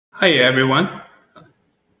Hi everyone.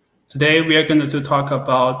 Today we are going to talk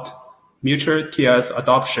about mutual TLS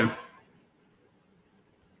adoption.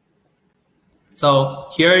 So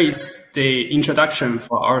here is the introduction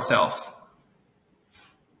for ourselves.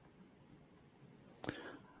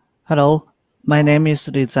 Hello, my name is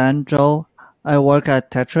Lizan Zhou. I work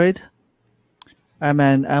at Tetrate. I'm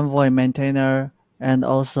an Envoy maintainer and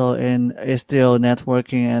also in Istio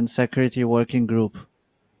networking and security working group.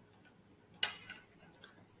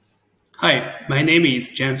 Hi, my name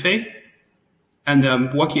is Jianfei, and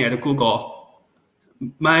I'm working at Google.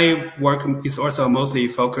 My work is also mostly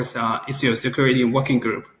focused on Istio security working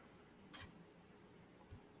group.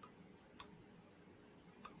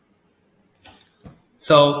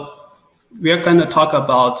 So we are going to talk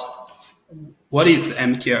about what is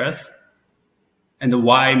MTLS and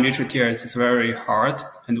why mutual TLS is very hard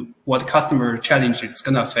and what customer challenge it's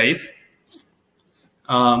going to face.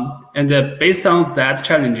 Based on that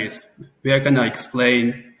challenges, we are going to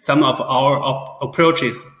explain some of our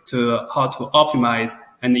approaches to how to optimize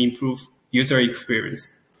and improve user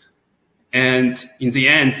experience. And in the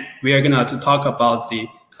end, we are going to talk about the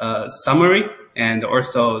summary and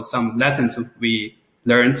also some lessons we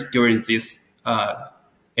learned during this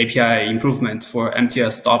API improvement for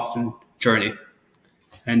MTLS adoption journey.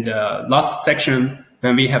 And last section,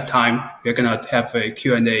 when we have time, we're going to have a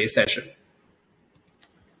Q&A session.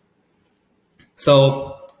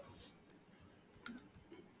 So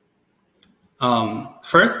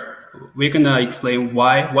first, we're going to explain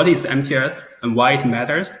what is MTLS and why it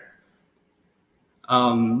matters.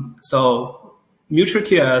 So mutual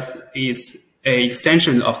TLS is an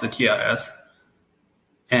extension of the TLS,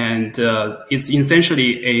 and it's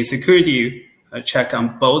essentially a security check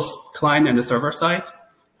on both client and the server side.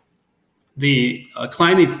 The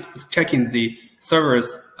client is checking the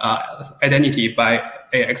server's identity by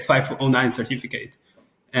a X509 certificate,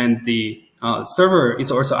 and the server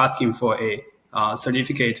is also asking for a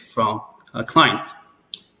certificate from a client.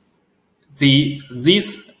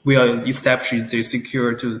 This will establish the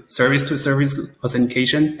secure to service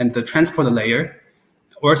authentication and the transport layer.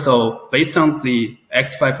 Also, based on the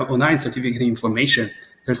X509 certificate information,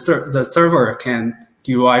 the server can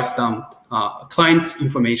derive some client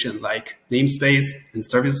information like namespace and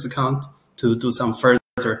service account to do some further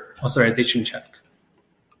authorization check.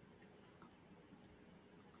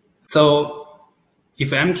 So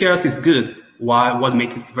if MTLS is good, what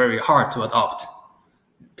makes it very hard to adopt?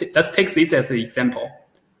 Let's take this as an example.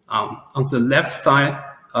 On the left side,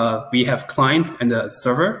 we have client and a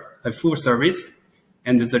server, a full service,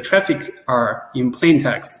 and the traffic are in plain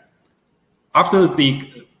text. After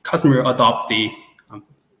the customer adopts the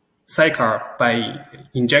sidecar by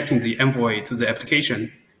injecting the Envoy to the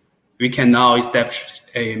application, we can now establish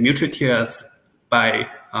a mutual TLS by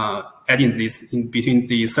adding this in between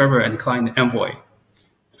the server and client Envoy.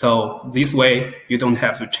 So this way, you don't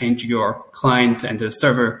have to change your client and the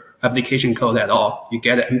server application code at all. You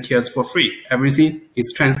get MTLS for free. Everything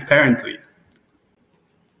is transparent to you.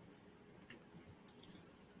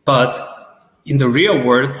 But in the real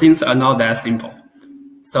world, things are not that simple.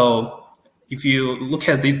 So if you look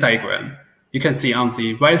at this diagram, you can see on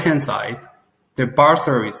the right-hand side, the bar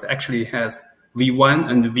service actually has V1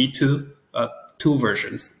 and V2 two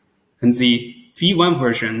versions. And the V1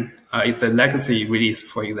 version is a legacy release,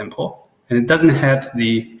 for example, and it doesn't have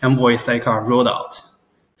the Envoy sidecar rolled out.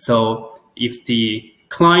 So if the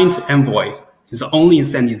client Envoy is only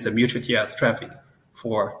sending the mutual TLS traffic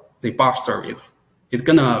for the bar service, it's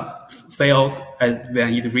gonna fail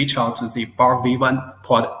when it reach out to the bar V1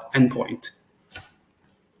 port endpoint.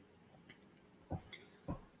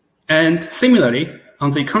 And similarly, on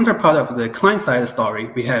the counterpart of the client-side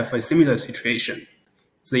story, we have a similar situation.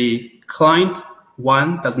 The client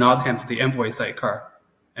 1 does not have the Envoy sidecar,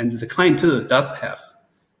 and the client 2 does have.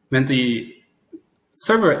 When the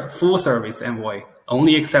server full service Envoy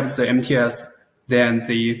only accepts the MTLS, then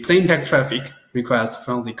the plain text traffic request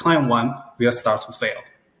from the client 1 will start to fail.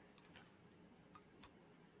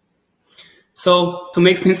 So to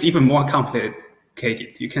make things even more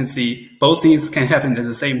complicated, you can see both things can happen at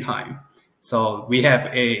the same time. So we have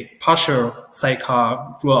a partial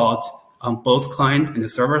sidecar rollout on both client and the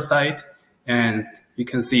server side, and you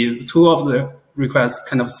can see 2 of the requests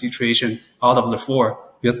kind of situation out of the 4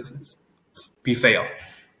 will be failed.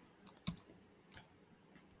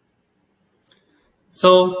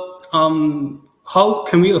 So how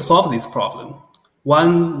can we solve this problem?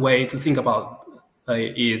 One way to think about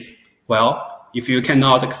is, well, if you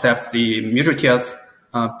cannot accept the mutual TLS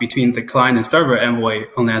between the client and server Envoy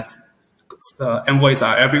unless Envoys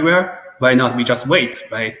are everywhere, why not we just wait,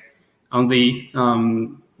 right? On the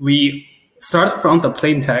we start from the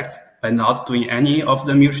plain text by not doing any of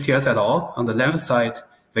the mutual TLS at all. On the left side,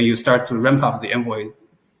 when you start to ramp up the Envoy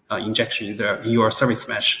injection in your service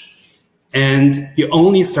mesh. And you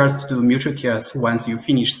only start to do mutual TLS once you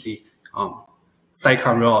finish the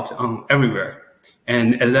sidecar rollout everywhere.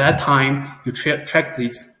 And at that time, you track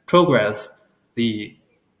this progress,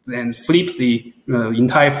 then flip the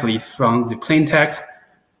entire fleet from the plain text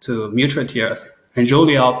to mutual TLS and roll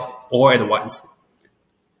it out all at once.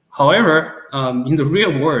 However, in the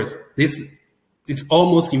real world, this is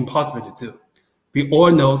almost impossible to do. We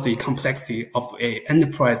all know the complexity of an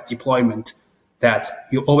enterprise deployment, that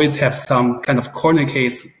you always have some kind of corner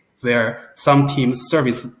case where some team's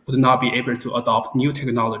service would not be able to adopt new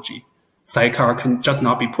technology. Sidecar can just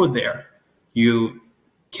not be put there. You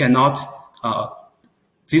cannot,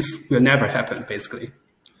 this will never happen, basically.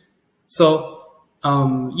 So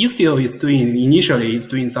Istio is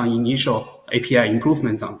doing some initial API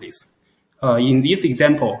improvements on this. In this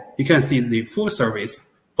example, you can see the full service,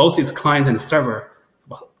 both its client and server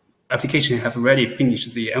application have already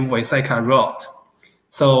finished the Envoy sidecar rollout.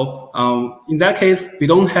 So in that case, we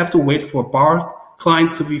don't have to wait for bar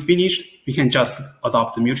clients to be finished. We can just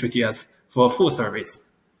adopt the mutual TLS for a full service.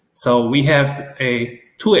 So we have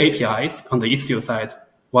two APIs on the Istio side.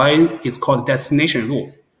 One is called destination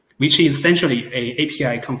rule, which is essentially a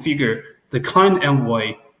API configure the client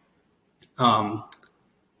Envoy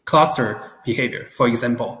cluster behavior. For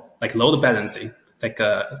example, like load balancing, like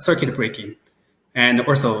circuit breaking, and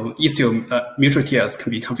also Istio mutual TLS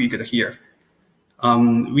can be configured here.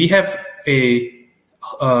 We have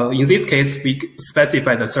in this case, we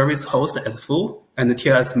specify the service host as full and the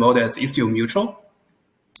TLS mode as Istio mutual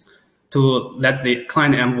to let the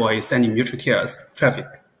client Envoy send in mutual TLS traffic.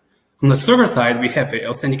 On the server side, we have an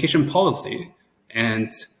authentication policy,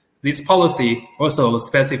 and this policy also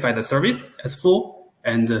specifies the service as full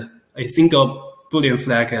and a single Boolean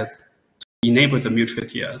flag as to enable the mutual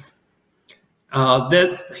TLS.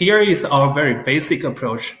 Here is our very basic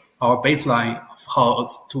approach, our baseline of how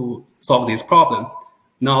to solve this problem.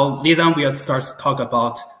 Now, Lizan will start to talk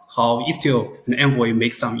about how Istio and Envoy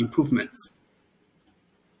make some improvements.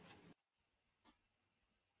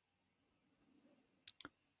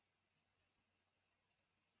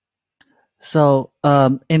 So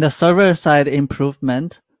in the server side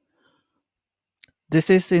improvement, this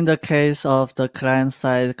is in the case of the client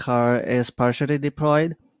sidecar is partially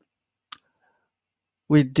deployed.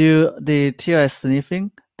 We do the TLS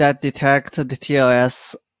sniffing that detects the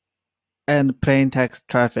TLS and plain text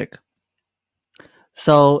traffic.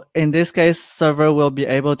 So in this case, server will be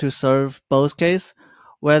able to serve both cases,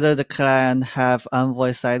 whether the client have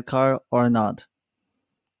Envoy sidecar or not.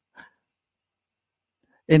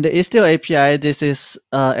 In the Istio API, this is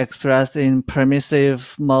expressed in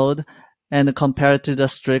permissive mode, and compared to the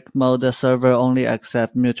strict mode, the server only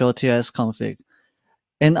accepts mutual TLS config.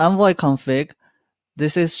 In Envoy config,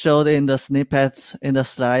 this is shown in the snippet in the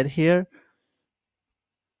slide here.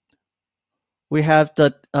 We have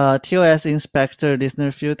the TLS inspector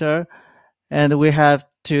listener filter, and we have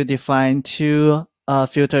to define two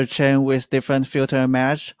filter chain with different filter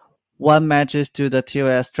match. One matches to the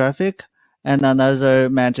TLS traffic, and another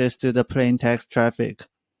matches to the plain text traffic.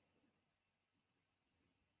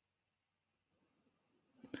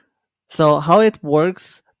 So how it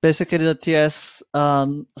works, basically the TLS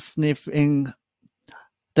sniffing,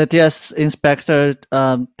 the TLS inspector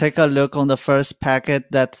take a look on the first packet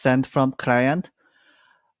that's sent from client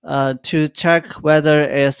to check whether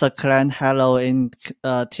it's a client hello in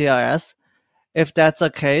TLS. If that's the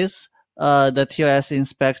case, the TLS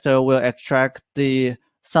inspector will extract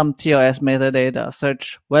some TLS metadata,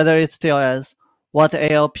 search whether it's TLS, what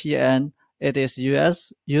ALPN it is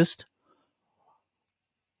used,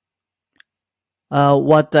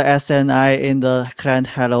 what the SNI in the client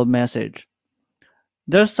hello message.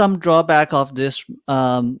 There's some drawback of this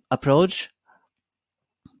approach.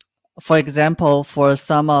 For example, for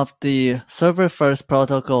some of the server-first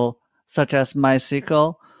protocol, such as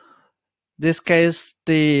MySQL, this case,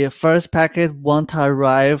 the first packet won't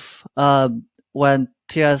arrive when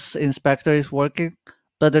TLS inspector is working,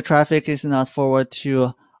 but the traffic is not forwarded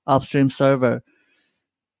to upstream server.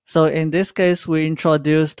 So in this case, we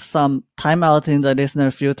introduced some timeout in the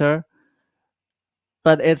listener filter,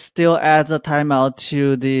 but it still adds a timeout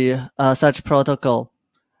to the such protocol.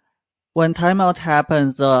 When timeout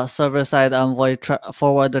happens, the server-side Envoy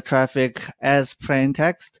forward the traffic as plain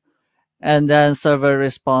text, and then server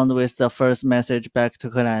respond with the first message back to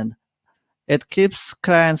client. It keeps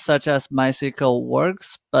clients such as MySQL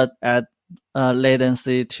works, but add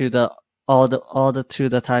latency to the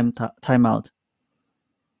timeout.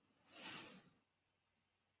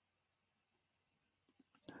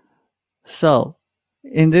 So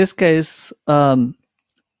in this case,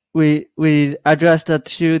 we address the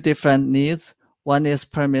two different needs. One is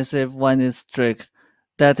permissive, one is strict.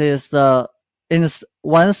 That is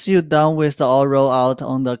once you're done with the all rollout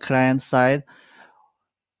on the client side,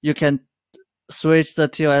 you can switch the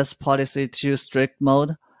TLS policy to strict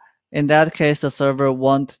mode. In that case, the server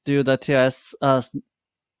won't do the TLS,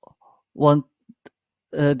 won't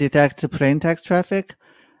detect plain text traffic.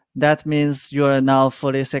 That means you are now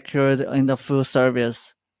fully secured in the full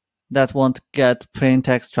service that won't get plain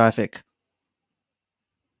text traffic.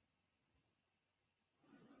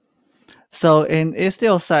 So in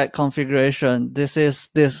Istio side configuration, this is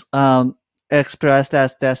expressed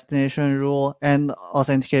as destination rule and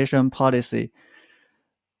authentication policy.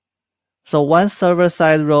 So once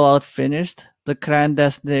server-side rollout finished, the client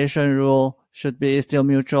destination rule should be Istio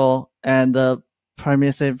mutual and the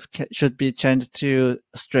permissive should be changed to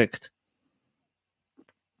strict.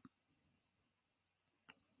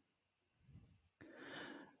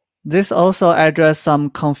 This also addresses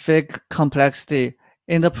some config complexity.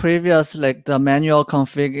 In the previous, like the manual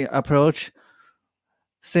config approach,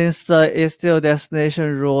 since the Istio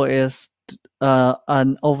destination rule is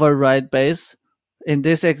an override base, in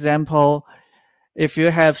this example, if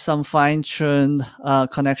you have some fine-tuned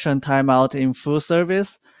connection timeout in full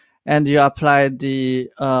service and you apply the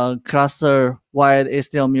cluster-wide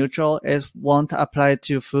Istio mutual, it won't apply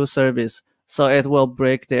to full service. So it will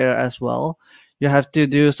break there as well. You have to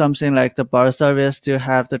do something like the bar service to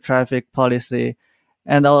have the traffic policy.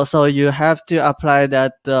 And also you have to apply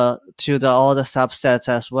that to all the subsets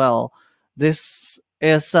as well. This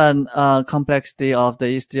is a complexity of the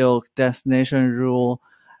Istio destination rule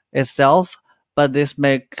itself, but this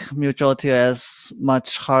makes mutual TLS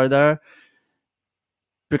much harder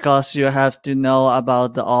because you have to know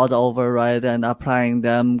about all the override and applying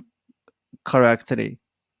them correctly.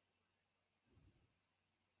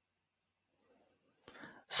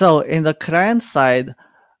 So in the client side,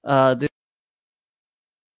 this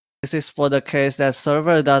is for the case that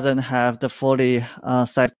server doesn't have the fully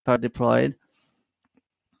sidecar deployed.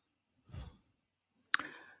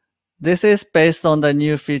 This is based on the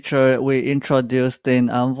new feature we introduced in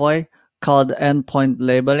Envoy called endpoint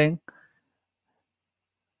labeling.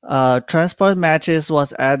 Transport matches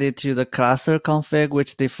was added to the cluster config,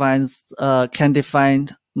 which can define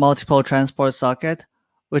multiple transport socket,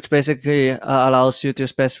 which basically allows you to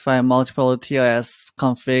specify multiple TLS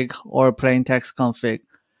config or plain text config.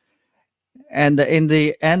 And in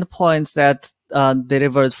the endpoints that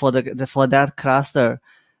delivered for that cluster,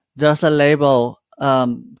 there's a label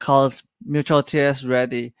called mutual TLS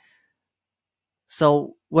ready.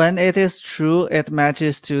 So when it is true, it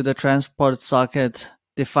matches to the transport socket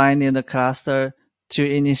defined in the cluster to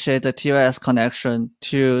initiate the TLS connection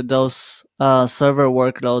to those server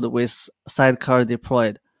workload with sidecar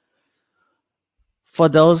deployed. For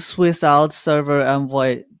those without server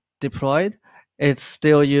Envoy deployed, it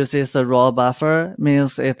still uses the raw buffer,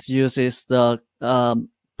 means it uses the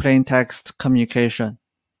plain text communication.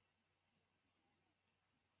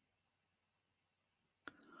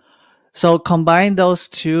 So combine those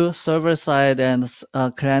two server-side and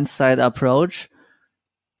client-side approach.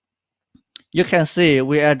 You can see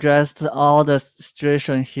we addressed all the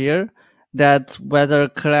situation here that whether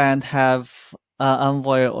client have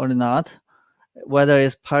Envoy or not, whether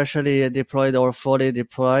it's partially deployed or fully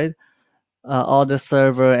deployed, all the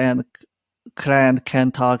server and client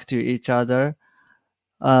can talk to each other.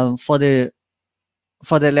 For the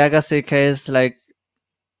legacy case, like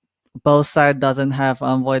both sides doesn't have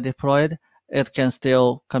Envoy deployed, it can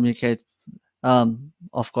still communicate,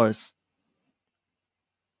 of course.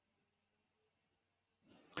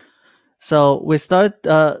 So we start.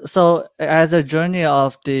 So as a journey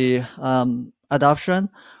of the adoption,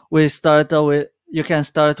 we start with. You can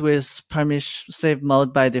start with permissive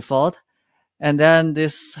mode by default, and then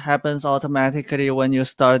this happens automatically when you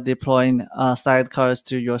start deploying sidecars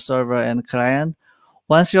to your server and client.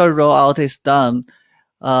 Once your rollout is done,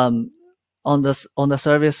 on the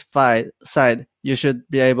service side, you should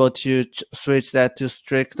be able to switch that to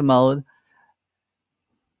strict mode.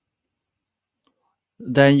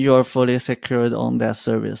 Then you're fully secured on that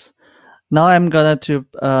service. Now I'm gonna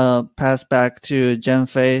pass back to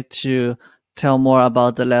Jianfei to tell more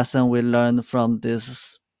about the lesson we learned from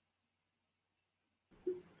this.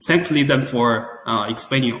 Thanks, Lizan, for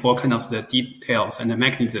explaining all kind of the details and the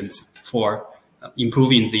mechanisms for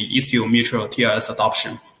improving the Istio mutual TLS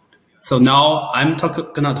adoption. So now I'm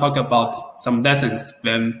gonna talk about some lessons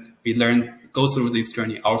when we go through this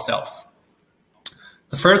journey ourselves.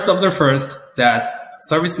 The first of the first, that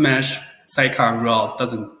service mesh sidecar route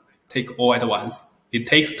doesn't take all at once. It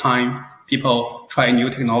takes time. People try new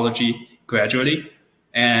technology gradually,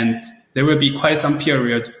 and there will be quite some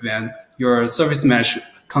period when your service mesh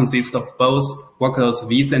consists of both workloads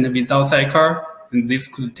with and without sidecar, and this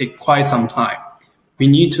could take quite some time. We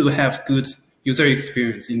need to have good user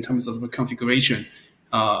experience in terms of the configuration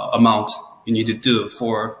amount you need to do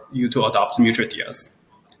for you to adopt mutual TLS.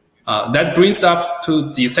 That brings up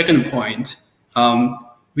to the second point.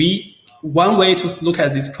 One way to look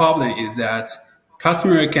at this problem is that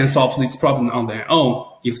customer can solve this problem on their own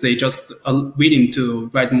if they just are willing to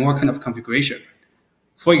write more kind of configuration.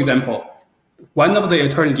 For example, one of the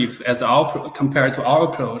alternatives compared to our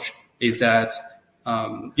approach is that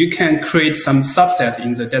you can create some subset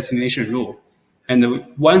in the destination rule. And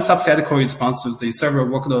one subset corresponds to the server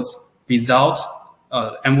workloads without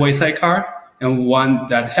Envoy sidecar, and one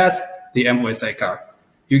that has the Envoy sidecar.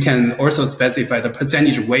 You can also specify the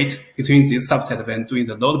percentage weight between this subset when doing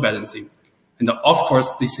the load balancing. And of course,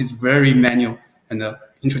 this is very manual and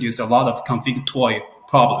introduce a lot of config toy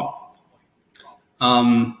problem.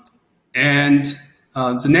 The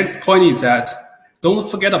next point is that don't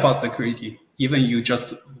forget about security, even you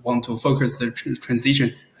just want to focus the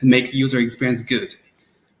transition and make user experience good.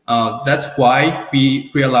 That's why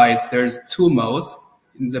we realize there's two modes.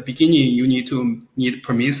 In the beginning, you need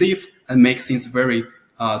permissive and make things very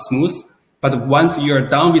smooth. But once you're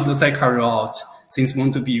done with the sidecar rollout, things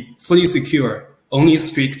want to be fully secure. Only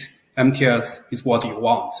strict MTLS is what you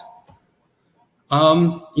want.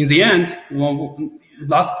 In the end, one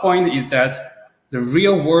last point is that the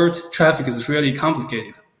real world traffic is really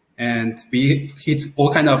complicated. And we hit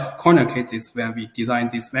all kind of corner cases when we design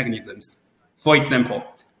these mechanisms. For example,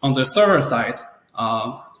 on the server side,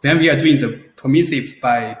 when we are doing the permissive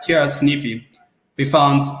by TLS sniffing, we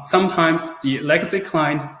found sometimes the legacy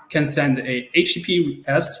client can send a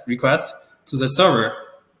HTTPS request to the server.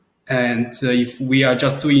 And if we are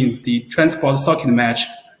just doing the transport socket match,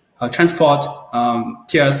 transport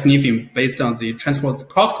TLS sniffing based on the transport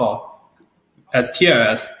protocol as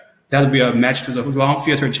TLS, that will match to the wrong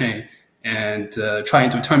filter chain and trying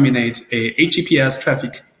to terminate a HTTPS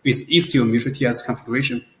traffic with istio mutual TLS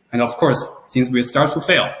configuration. And of course, things will start to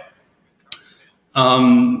fail.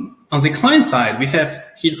 On the client side, we have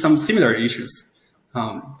hit some similar issues.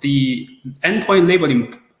 The endpoint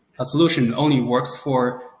labeling solution only works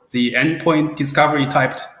for the endpoint discovery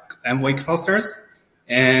typed Envoy clusters.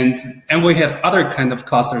 And Envoy have other kind of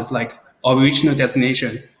clusters like original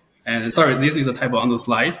destination. And sorry, this is a typo on the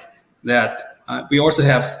slides that we also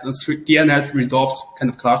have DNS resolved kind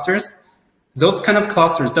of clusters. Those kind of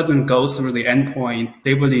clusters doesn't go through the endpoint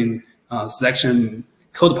labeling selection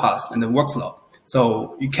code path and the workflow.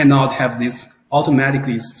 So you cannot have this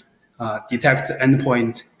automatically detect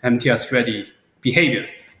endpoint MTLS ready behavior.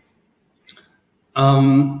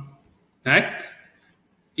 Next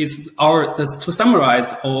is to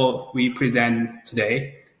summarize all we present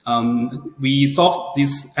today. We solve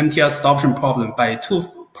this MTLS adoption problem by two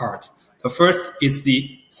parts. The first is the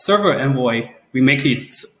server Envoy. We make it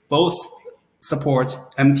both support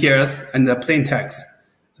MTLS and the plain text.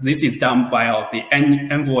 This is done by the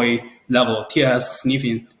Envoy level TLS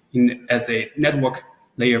sniffing as a network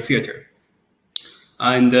layer filter.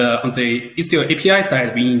 And on the Istio API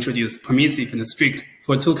side, we introduce permissive and strict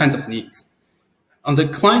for two kinds of needs. On the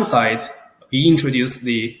client side, we introduce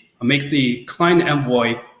make the client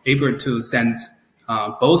Envoy able to send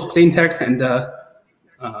both plain text and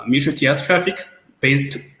mutual TLS traffic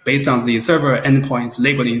based on the server endpoints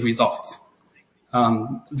labeling results.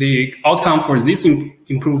 The outcome for these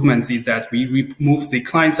improvements is that we remove the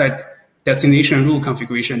client-side destination rule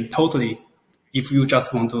configuration totally if you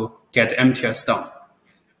just want to get MTLS done.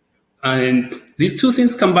 And these two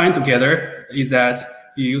things combined together is that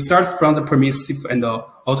you start from the permissive and the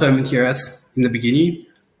auto MTLS in the beginning.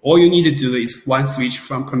 All you need to do is one switch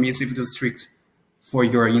from permissive to strict for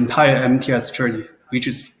your entire MTLS journey, which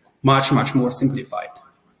is much, much more simplified.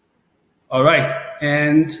 All right,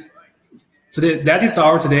 and that is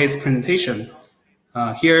our today's presentation.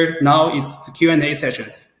 Here now is the Q&A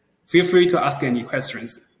sessions. Feel free to ask any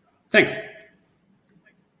questions. Thanks.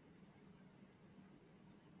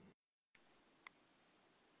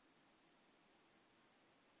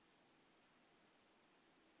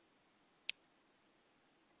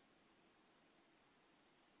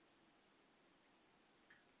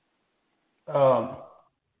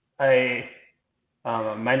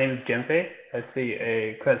 My name is Jianfei. I see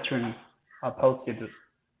a question posted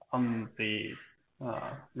on the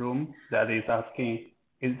room that is asking,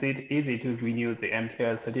 is it easy to renew the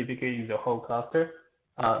MTLS certificate in the whole cluster?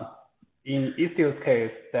 In Istio's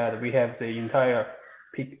case, that we have the entire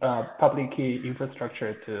public key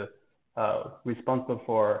infrastructure to responsible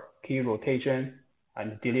for key rotation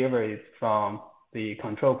and deliver it from the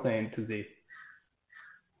control plane to the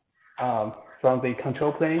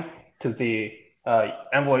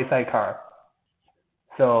Envoy sidecar.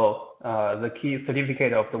 So the key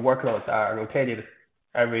certificate of the workloads are rotated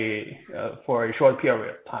for a short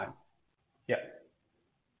period of time. Yeah.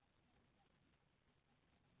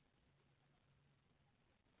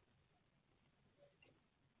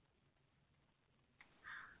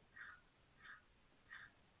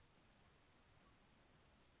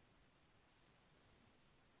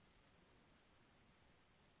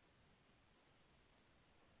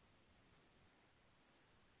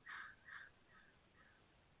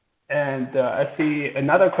 And I see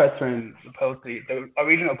another question. Supposedly, the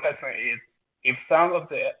original question is, if some of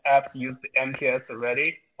the apps use the MTS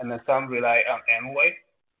already, and then some rely on Envoy,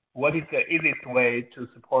 what is the easiest way to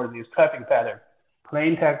support this traffic pattern?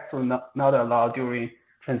 Plain text will not allow during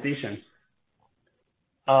transition.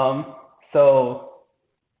 So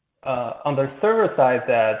on the server side,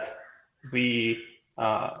 that we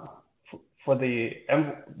for the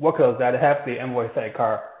workloads that have the Envoy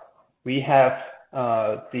sidecar, we have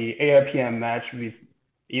the ARPM match with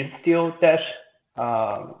is still dash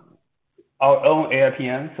our own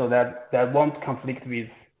ARPM, so that won't conflict with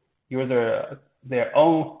their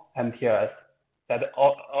own MTLS that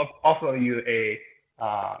offer you a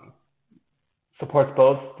supports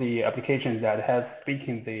both the applications that has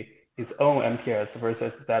speaking its own MTLS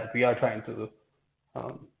versus that we are trying to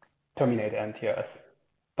terminate MTLS.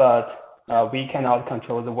 But we cannot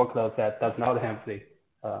control the workloads that does not have the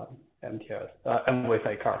MTLS, Envoy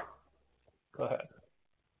sidecar. Go ahead.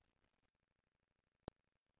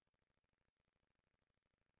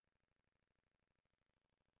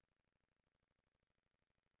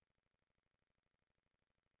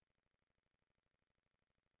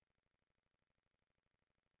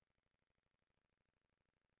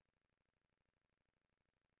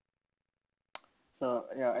 So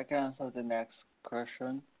yeah, I can answer the next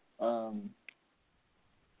question.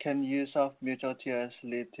 Can use of mutual TLS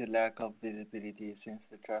lead to lack of visibility since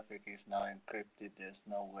the traffic is now encrypted? There's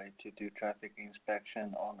no way to do traffic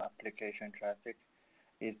inspection on application traffic,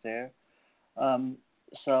 is there?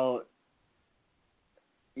 So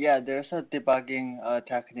yeah, there's a debugging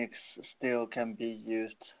techniques still can be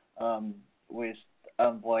used with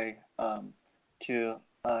Envoy to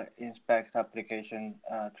inspect application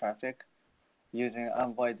traffic using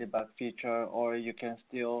Envoy debug feature, or you can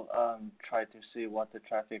still try to see what the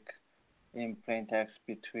traffic in plain text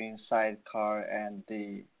between sidecar and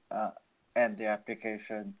the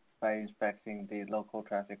application by inspecting the local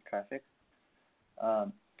traffic,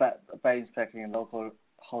 but by inspecting local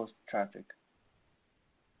host traffic.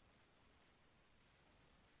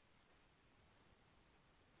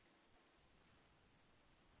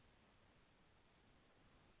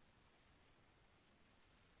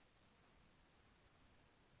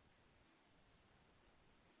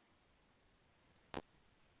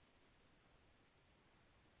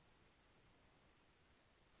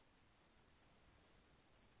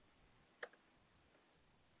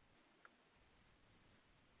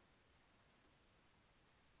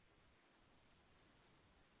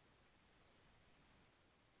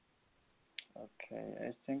 Okay,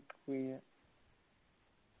 I think we.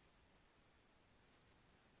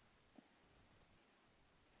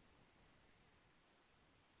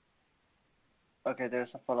 Okay, there's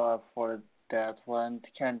a follow-up for that one.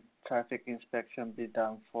 Can traffic inspection be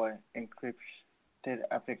done for encrypted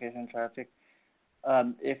application traffic?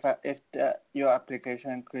 If your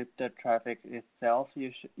application encrypted traffic itself,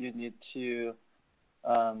 you need to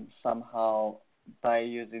somehow by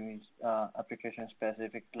using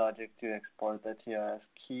application-specific logic to export the TLS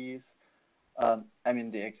keys. I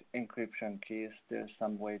mean the encryption keys. There's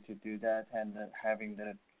some way to do that, and having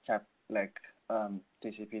the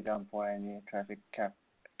TCP dump for any traffic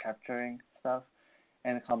capturing stuff,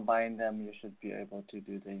 and combine them, you should be able to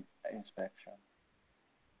do the inspection.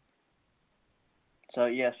 So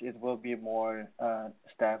yes, it will be more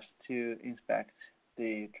steps to inspect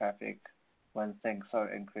the traffic when things are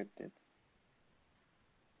encrypted.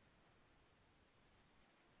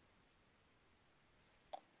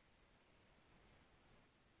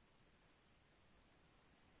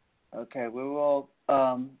 Okay, we will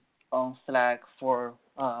on Slack for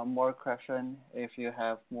more questions. If you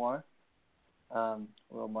have more,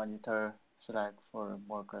 we'll monitor Slack for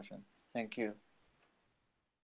more questions. Thank you.